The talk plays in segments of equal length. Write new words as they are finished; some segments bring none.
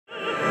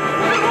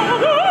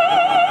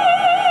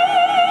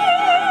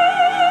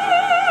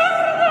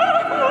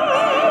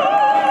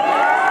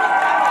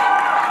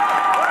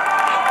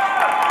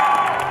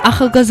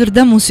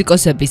ახალგაზრდა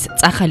მუსიკოსების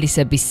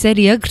წახალისების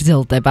სერია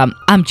გრძელდება.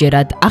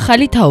 ამჯერად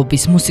ახალი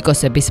თაობის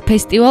მუსიკოსების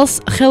ფესტივალს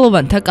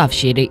ხელოვანთა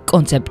კავშირი,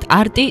 კონცეპტ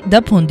არტი და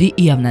ფონდი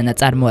იავნანა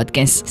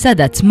წარმოადგენს,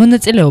 სადაც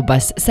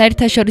მონაწილეობას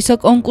საერთაშორისო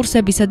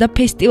კონკურსებისა და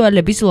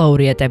ფესტივალების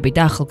ლაურეატები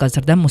და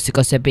ახალგაზრდა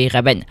მუსიკოსები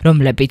იღებენ,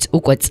 რომლებიც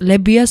უკვე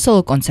წლებია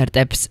სოლო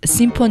კონცერტებს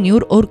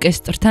სიმფონიურ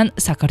ორკესტრთან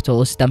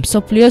საქართველოს და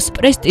მსოფლიოს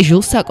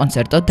პრესტიჟულ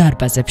საკონცერტო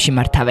დარბაზებში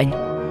მართავენ.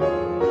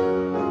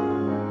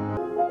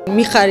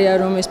 მიხარია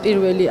რომ ეს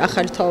პირველი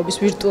ახალი თაობის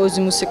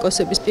ვირტუოზი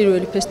მუსიკოსების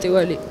პირველი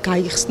ფესტივალი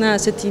გაიხსნა,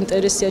 ასეთი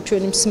ინტერესია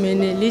ჩვენი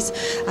მსმენელის,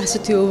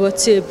 ასეთი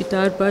ოვაციები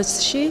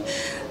დარბაზში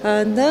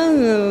და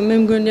მე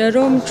მგონია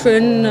რომ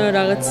ჩვენ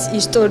რაღაც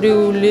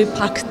ისტორიული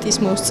ფაქტის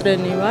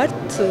მოსწრენი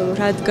ვართ,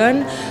 რადგან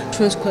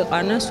ჩვენს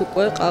ქვეყანას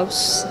უკვე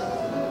ყავს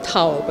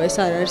თაობა, ეს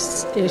არ არის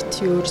 1,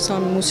 2,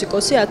 3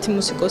 მუსიკოსი, 10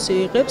 მუსიკოსი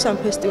იღებს ამ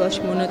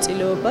ფესტივალში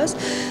მონაწილეობას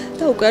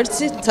და უკვე არის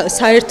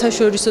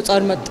საერთაშორისო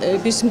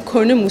წარმატების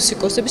მქონე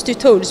მუსიკოსების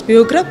თითოეულის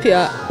ბიოგრაფია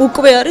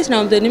უკვე არის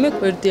რამდენიმე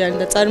გვერდიანი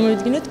და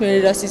წარმოვიდგინეთ მე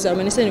რას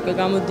იზამენ, ისინი უკვე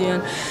გამოდიან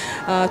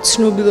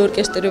ცნობილ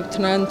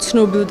ორკესტრებთან,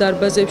 ცნობილ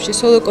დარბაზებში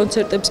სოლო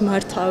კონცერტებს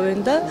მართავენ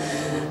და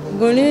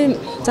მგონი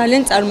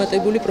ძალიან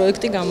წარმატებული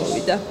პროექტი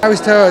გამოვიდა.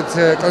 თავისთავად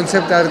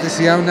კონცეპტ არტის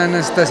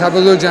იავნანას და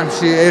საბოლოო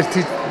ჯამში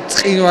ერთი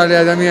წინვალი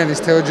ადამიანის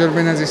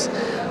თეოჯორბენაძის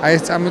აი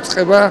ეს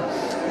წამოწყება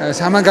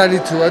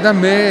სამაგალითოა და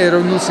მე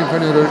ეროვნულ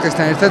სიმფონიურ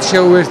ორკესტრთან ერთად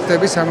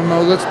შევუერთდები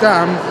სამომავლოდ და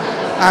ამ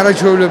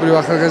არაჩვეულებრივ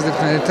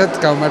ახალგაზრდებთან ერთად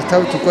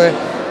გავმართავთ უკვე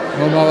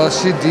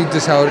მომავალში დიდ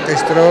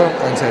საორკესტრო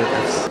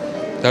კონცერტებს.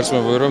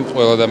 დარწმუნებული რომ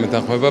ყველა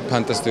დამეთანხმება,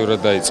 ფანტასტიკურად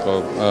დაიწყო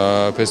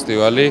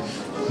ფესტივალი,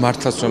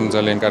 მართლაც რომ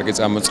ძალიან კარგი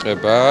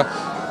წამოწყებაა.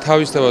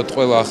 თავისთავად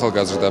ყველა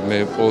ახალგაზრდა მე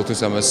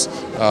ყოველთვის ამას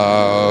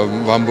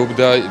ვამბობ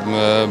და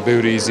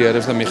ბევრი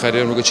იზიარებს და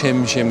მიხარია რომ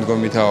ჩემი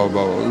შემდგომი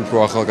თაობა უფრო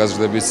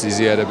ახალგაზრდების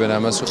იზიარებენ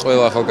ამას,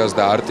 ყველა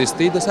ახალგაზრდა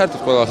არტისტი და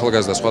საერთოდ ყველა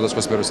ახალგაზრდა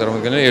სხვადასხვა სფეროს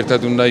წარმომადგენელი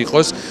ერთად უნდა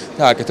იყოს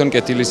და აკეთონ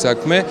კეთილი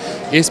საქმე.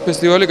 ეს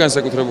ფესტივალი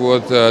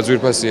განსაკუთრებულად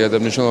ძვირფასია და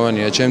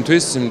მნიშვნელოვანია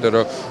ჩემთვის, იმიტომ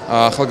რომ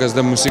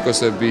ახალგაზრდა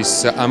მუსიკოსების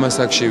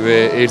ამასაკშივე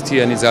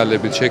ერთიანი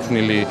ძალებით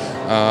შექმნილი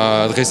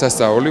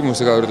დღესასწაული,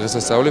 მუსიკალური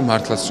დღესასწაული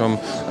მართლაც რომ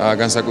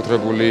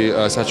განსაკუთრებული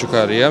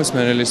საჩუქარია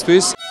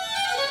მსმენელისთვის.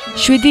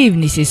 7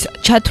 ივნისის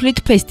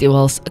ჩათვლით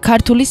ფესტივალს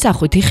ქართული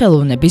სახვითი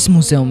ხელოვნების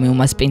მუზეუმი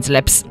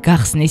უმასპინძლებს.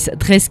 გახსნის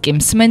დღეს კი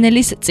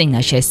მსმენელის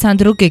წინაშე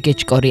სანდრო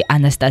გეგეჭკორი,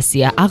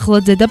 ანასტასია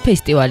აღლაძე და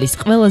ფესტივალის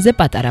ყველაზე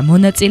პატარა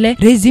მონაწილე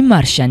რეზი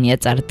მარშანია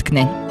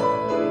წარდგნენ.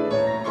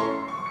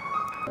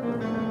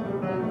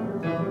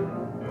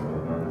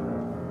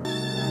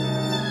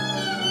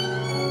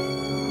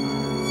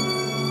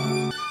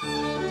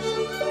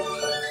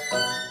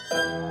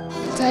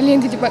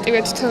 ძალიან დიდი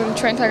პატივით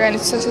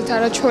ჩვენთაგანიც ასეთ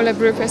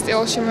არაჩვეულებრივ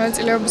ფესტივალში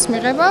მონაწილეობის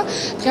მიღება.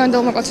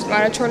 დღევანდელმა კონცერტმა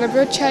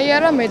არაჩვეულებრივად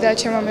ჩაიარა, მე და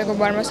ჩემო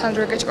მეგობარმა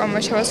სანდრო გეგეჭკორმა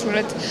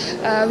შევასრულეთ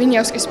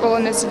ვინიავსკის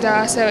პოლონეზი და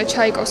ასევე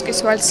ჩაიკოვსკის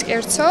ვალსი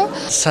კერძო.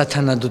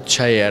 სათანადოდ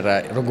ჩაიარა,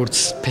 როგორც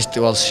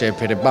ფესტივალს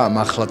შეეფერება ამ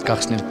ახლად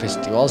გახსნილ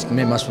ფესტივალს,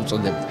 მე მას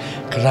ვუწოდებ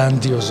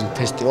გრანდიოზულ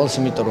ფესტივალს,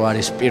 იმიტომ რომ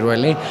არის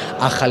პირველი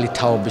ახალი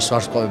თაობის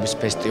ვარსკვლავების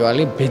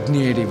ფესტივალი.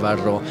 ბედნიერი ვარ,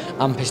 რომ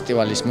ამ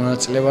ფესტივალის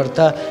მონაწილე ვარ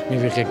და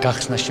მივიღე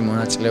გახსნაში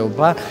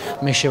მონაწილეობა.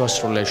 მე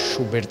შევასრულე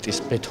შუბერტის,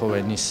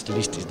 ბეთჰოვენის,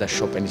 ლისტის და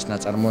შოპენის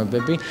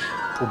ნაწარმოებები.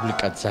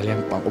 პუბლიკა ძალიან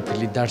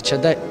კმაყოფილი დარჩა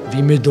და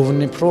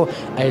ვიმედოვნებ, რომ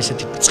აი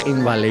ესეთი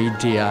ბრწყინვალე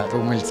იდეა,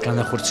 რომელიც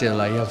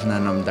განახორციელა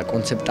იავნანამ და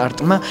კონცეპტ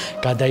არტმა,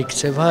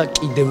 გადაიქცევა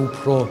კიდევ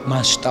უფრო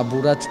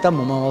მასშტაბურად და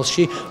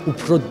მომავალში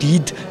უფრო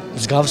დიდ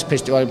მსგავს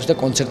ფესტივალებს და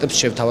კონცერტებს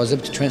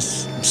შევთავაზებთ ჩვენს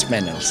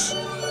მსმენელს.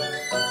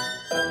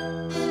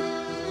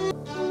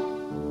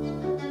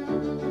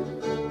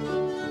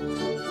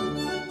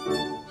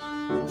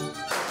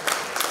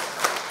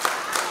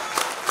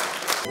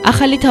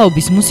 ახალი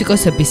თაობის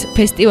მუსიკოსების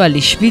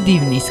ფესტივალი 7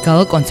 ივნის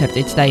გალა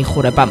კონცერტით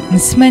დაიხურება.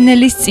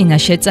 მსმენელის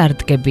წინაშე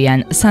წარდგებიან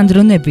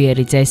სანდრო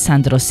ნებიერიძე,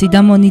 სანდრო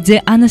სიდამონიძე,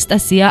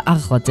 ანასტასია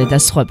აღლაძე და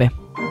სხვები.